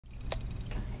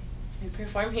We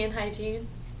perform hand hygiene.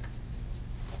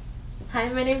 Hi,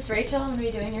 my name's Rachel. I'm going to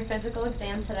be doing your physical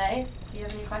exam today. Do you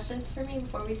have any questions for me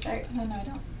before we start? No, I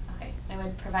don't. Okay. I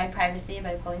would provide privacy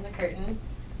by pulling the curtain.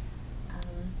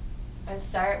 I would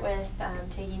start with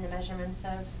taking the measurements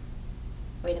of,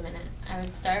 wait a minute. I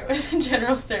would start with a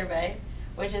general survey,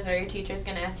 which is where your teacher's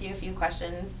going to ask you a few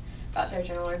questions about their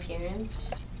general appearance.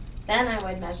 Then I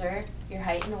would measure your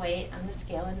height and weight on the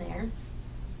scale in there.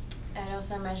 I'd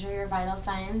also measure your vital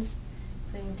signs,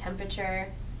 including temperature,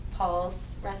 pulse,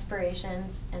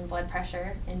 respirations, and blood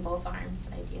pressure in both arms,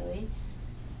 ideally.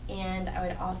 And I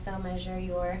would also measure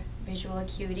your visual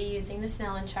acuity using the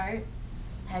Snellen chart,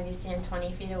 have you stand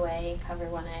 20 feet away, cover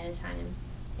one eye at a time,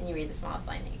 and you read the smallest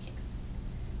line that you can.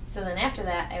 So then after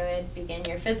that, I would begin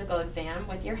your physical exam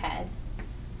with your head.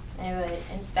 I would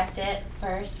inspect it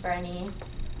first for any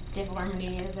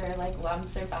deformities or like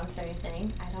lumps or bumps or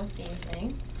anything. I don't see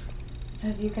anything. So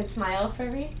if you could smile for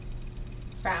me,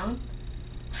 frown.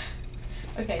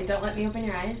 Okay, don't let me open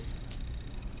your eyes.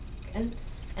 Good.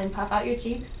 And puff out your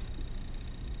cheeks.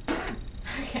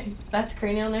 Okay, that's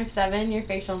cranial nerve 7, your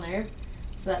facial nerve.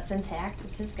 So that's intact,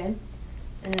 which is good.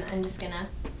 And I'm just gonna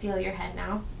feel your head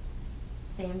now.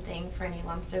 Same thing for any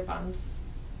lumps or bumps.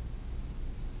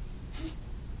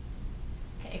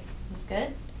 Okay, that's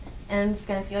good. And I'm just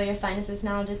gonna feel your sinuses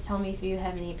now. Just tell me if you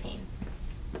have any pain.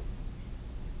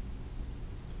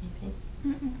 Any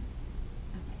pain?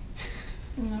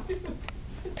 No.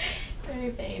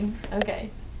 Any pain. Okay.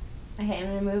 Okay, I'm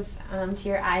gonna move to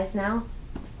your eyes now.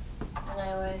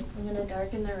 And I'm gonna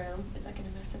darken the room. Is that gonna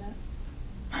mess it up?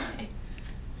 Okay.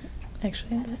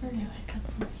 Actually, it doesn't do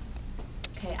it.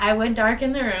 Okay, I would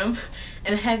darken the room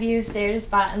and have you stare at a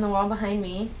spot in the wall behind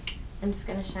me. I'm just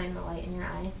gonna shine the light in your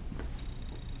eye.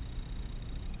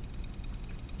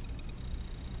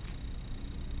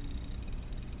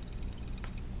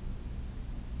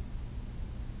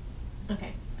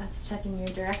 Okay, that's checking your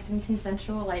direct and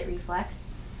consensual light reflex.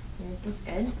 Yours is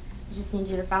good. I just need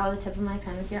you to follow the tip of my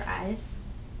pen with your eyes.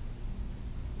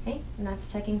 Okay, and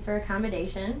that's checking for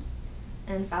accommodation.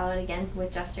 And follow it again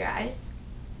with just your eyes.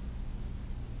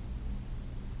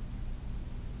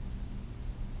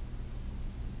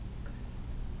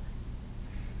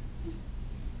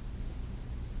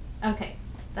 Okay,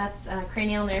 that's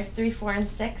cranial nerves 3, 4, and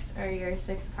 6 are your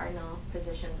 6 cardinal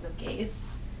positions of gaze.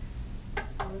 So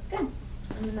that's good.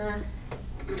 I'm gonna,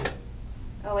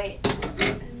 oh wait,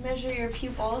 measure your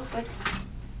pupils with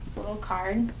this little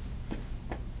card.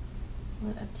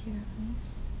 Hold it up to your eyes.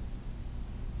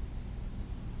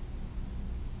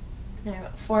 They're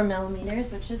about 4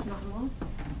 millimeters, which is normal.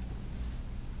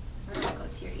 And I'll go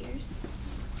to your ears.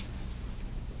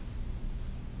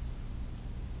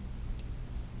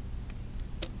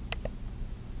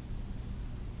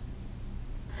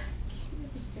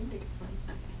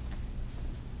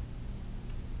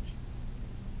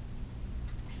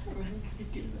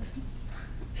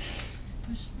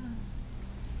 Push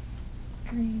the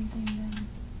green thing down.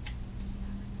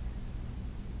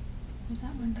 Is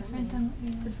that one different than what we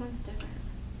had? This one's different.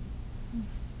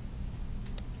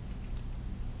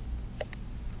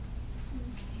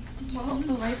 Okay. Well,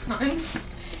 the light's on.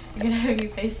 I'm gonna have you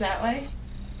face that way.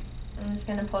 I'm just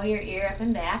gonna pull your ear up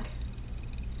and back.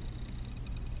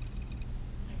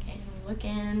 Okay, and we look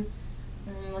in.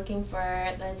 And I'm looking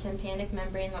for the tympanic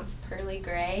membrane that's pearly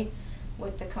gray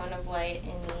with the cone of light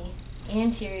in the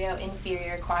anterior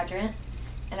inferior quadrant.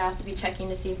 I'd also be checking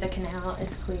to see if the canal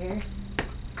is clear.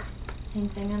 Same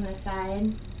thing on this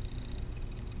side.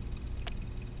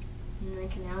 And the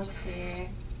canal is clear.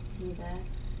 See the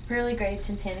pearly gray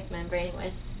tympanic membrane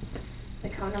with the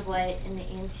cone of light in the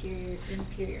anterior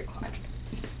inferior quadrant.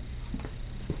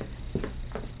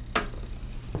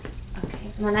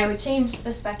 Okay, and then I would change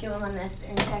the speculum on this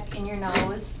and check in your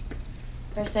nose.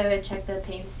 First I would check the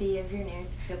patency of your nose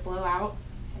if you could blow out.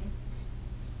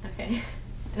 Okay.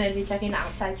 And I'd be checking the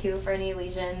outside too for any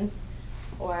lesions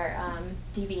or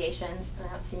deviations, and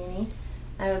I don't see any.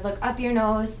 I would look up your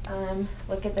nose,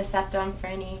 look at the septum for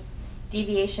any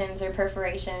deviations or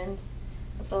perforations.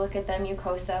 Also look at the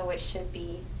mucosa, which should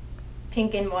be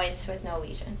pink and moist with no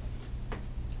lesions.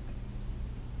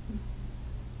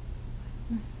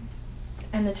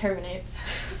 And the terminates.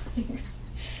 Thanks.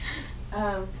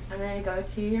 I'm going to go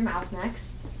to your mouth next.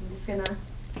 I'm just going to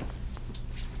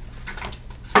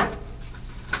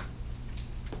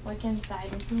look inside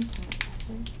with me.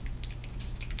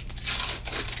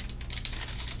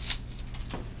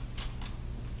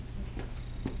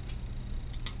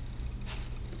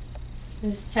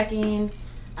 Just checking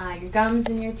your gums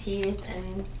and your teeth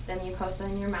and the mucosa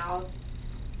in your mouth.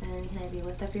 And can I have you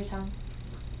lift up your tongue?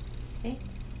 Okay.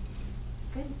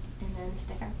 Good. And then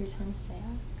stick out your tongue, say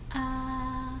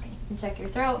ah. Okay, and check your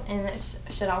throat, and it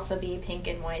should also be pink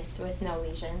and moist with no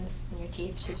lesions. And your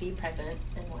teeth should be present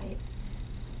and white,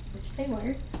 which they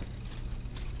were.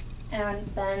 And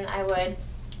then I would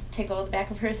tickle the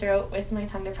back of her throat with my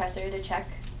tongue depressor to check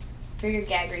for your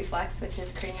gag reflex, which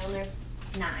is cranial nerve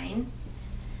 9.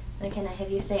 And can I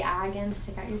have you say ah again?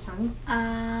 Stick out your tongue.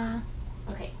 Ah.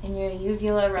 Okay, and your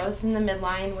uvula rose in the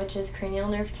midline, which is cranial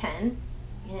nerve 10.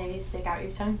 Can I have you stick out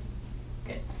your tongue?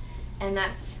 Good. And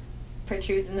that's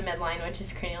protrudes in the midline, which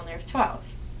is cranial nerve 12.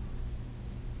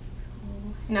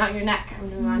 Now your neck. I'm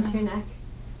going to move on to your neck.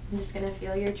 I'm just going to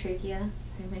feel your trachea.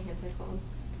 Sorry, my hands are cold.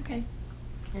 Okay.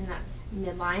 And that's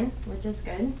midline, which is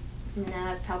good. I'm going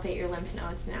to palpate your lymph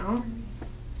nodes now.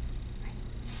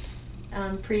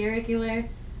 Preauricular,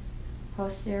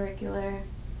 postauricular,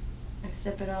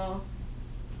 occipital,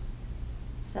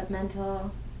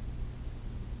 submental,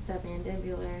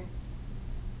 submandibular,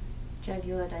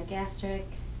 jugular-digastric,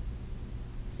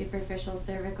 superficial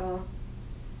cervical,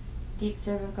 deep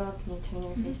cervical. Can you turn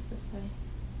your face this way?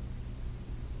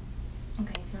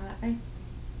 Okay, now that way.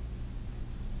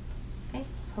 Okay,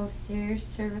 posterior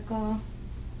cervical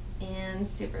and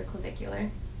supraclavicular.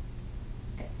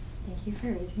 Good. Thank you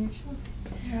for raising your shoulders.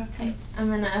 You're okay. I'm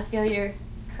gonna feel your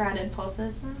carotid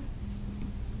pulses now.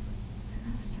 They're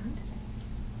not strong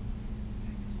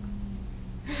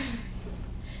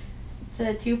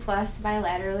today. It's a 2+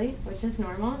 bilaterally, which is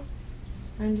normal.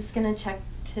 I'm just gonna check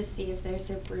to see if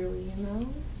there's a bruit in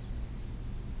those.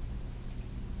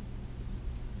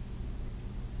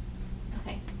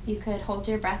 Okay, you could hold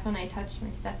your breath when I touch my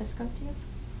stethoscope to you.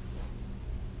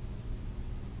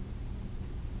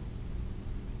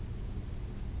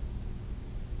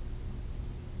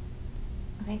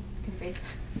 Okay, good breathe.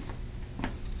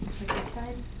 For this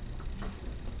side.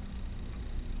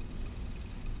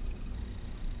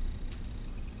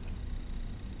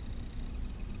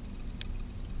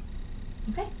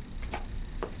 Okay.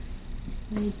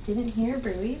 We didn't hear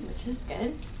bruise, which is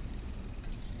good.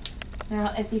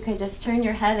 Now, if you could just turn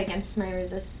your head against my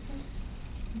resistance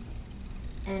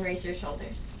and raise your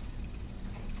shoulders.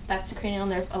 That's cranial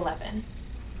nerve 11.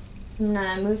 I'm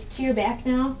gonna move to your back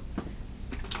now,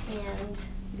 and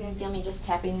you're gonna feel me just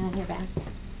tapping on your back.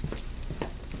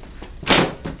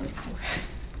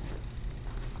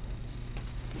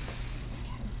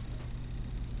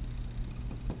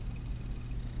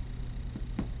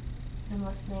 I'm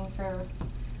listening for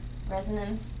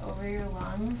resonance over your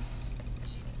lungs.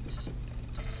 Okay.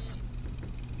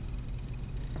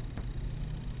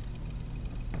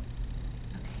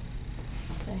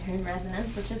 So I heard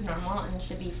resonance, which is normal, and it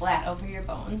should be flat over your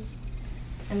bones.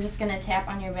 I'm just going to tap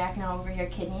on your back now over your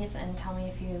kidneys and tell me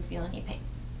if you feel any pain.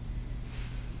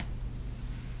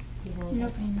 No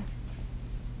pain.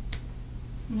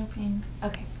 No pain.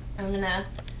 Okay. I'm going to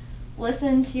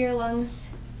listen to your lungs,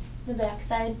 the back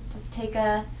side. Just take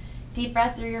a deep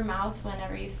breath through your mouth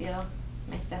whenever you feel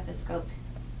my stethoscope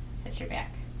hit your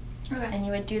back. Okay. And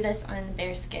you would do this on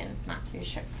bare skin, not through your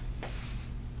shirt.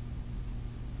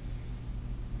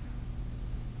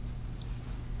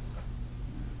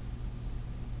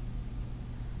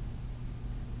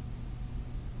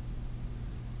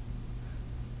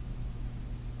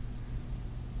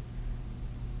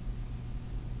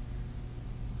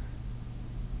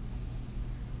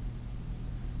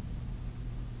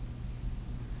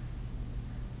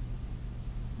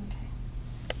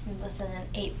 Listen in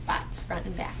 8 spots, front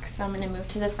and back. So I'm going to move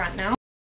to the front now.